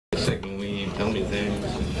signal me, tell me things.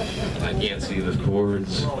 I can't see the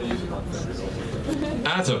chords.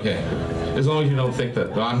 That's okay. As long as you don't think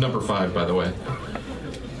that. Well, I'm number 5, by the way.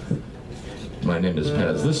 My name is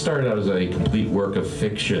Pez. This started out as a complete work of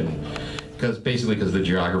fiction, because the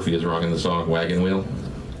geography is wrong in the song Wagon Wheel.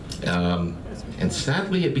 And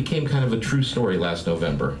sadly, it became kind of a true story last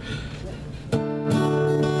November.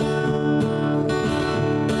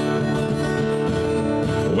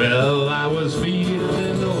 Well, I was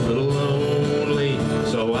feeling a little lonely,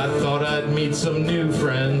 so I thought I'd meet some new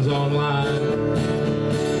friends online.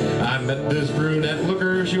 I met this brunette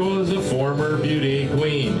looker, she was a former beauty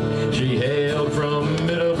queen. She hailed from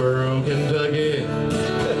Middleborough, Kentucky.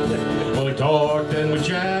 Well, we talked and we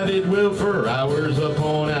chatted, well, for hours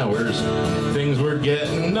upon hours. Things were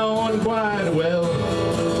getting on quite well.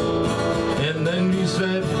 And then he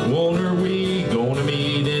said, when are we gonna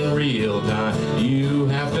meet in real time? You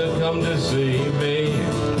have to come to see me.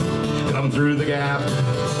 Come through the gap,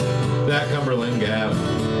 that Cumberland gap.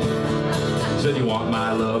 Said you want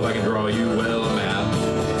my love, I can draw you well a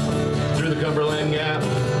map. Through the Cumberland gap,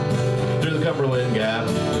 through the Cumberland gap.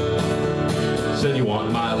 Said you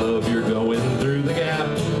want my love, you're going through the gap.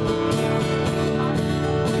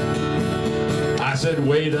 I said,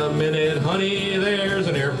 wait a minute, honey, there's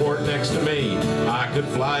an airport next to me. I could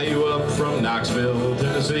fly you up from Knoxville,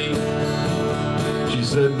 Tennessee. She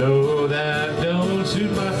said, no, that don't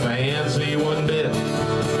suit my fancy one bit.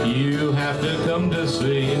 You have to come to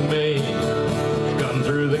see me. Come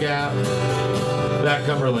through the gap, that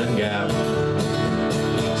Cumberland gap.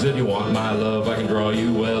 Said you want my love, I can draw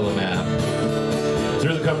you well a map.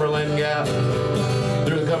 Through the Cumberland gap,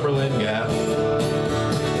 through the Cumberland gap.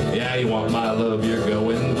 Yeah, you want my love, you're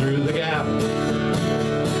going through the gap.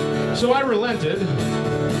 So I relented.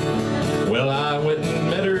 Well, I went and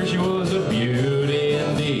met her, she was a beauty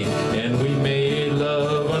indeed. And we made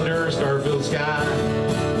love under a star-filled sky.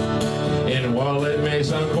 And while it may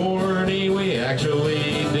sound corny, we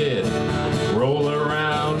actually did roll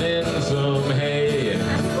around in some hay.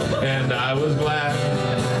 And I was glad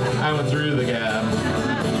I went through the gap.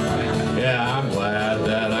 Yeah, I'm glad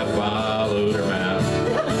that I followed her map.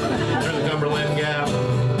 Through the Cumberland gap,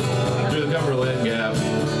 through the Cumberland gap.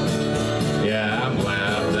 Yeah, I'm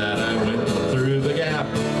glad that I went through the gap.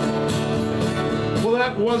 Well,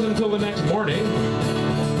 that wasn't until the next morning.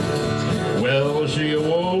 Well, she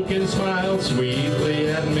awoke and smiled sweetly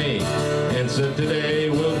at me and said, today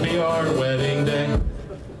will be our wedding day.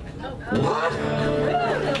 What?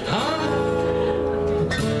 Huh?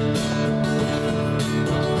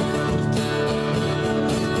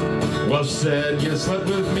 Well, she said, you slept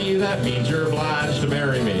with me, that means you're obliged to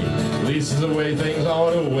marry me. At least is the way things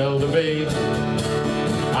ought to well to be.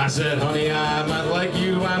 I said, honey, I might like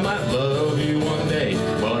you, I might love you one day,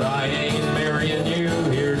 but I ain't marrying you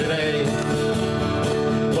here today.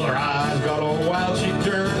 Well, her eyes got all wild, she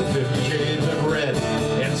turned 50 shades of red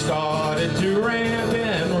and started to rant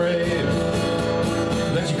and rave.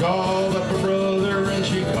 Then she called up her brother and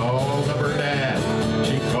she called up her dad.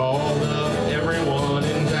 She called up everyone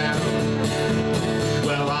in town.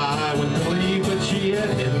 Well, I went to leave, but she had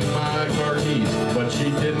hidden my car keys, but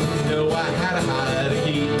she didn't know I had a hide a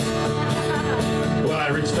key. Well, I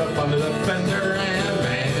reached up under the fender and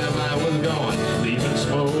bam, I was gone, leaving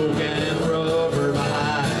smoke and rubber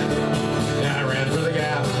behind. And I ran for the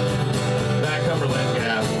gap, that Cumberland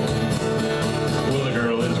gap. Well, the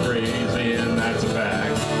girl is crazy and that's a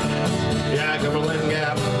fact. Yeah, Cumberland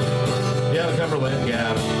gap, yeah, the Cumberland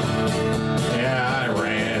gap. Yeah, I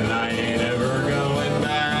ran and I ain't ever going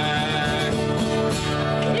back.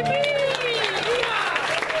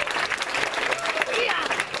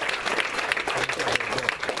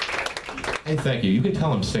 Hey, thank you. You can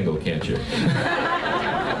tell I'm single, can't you?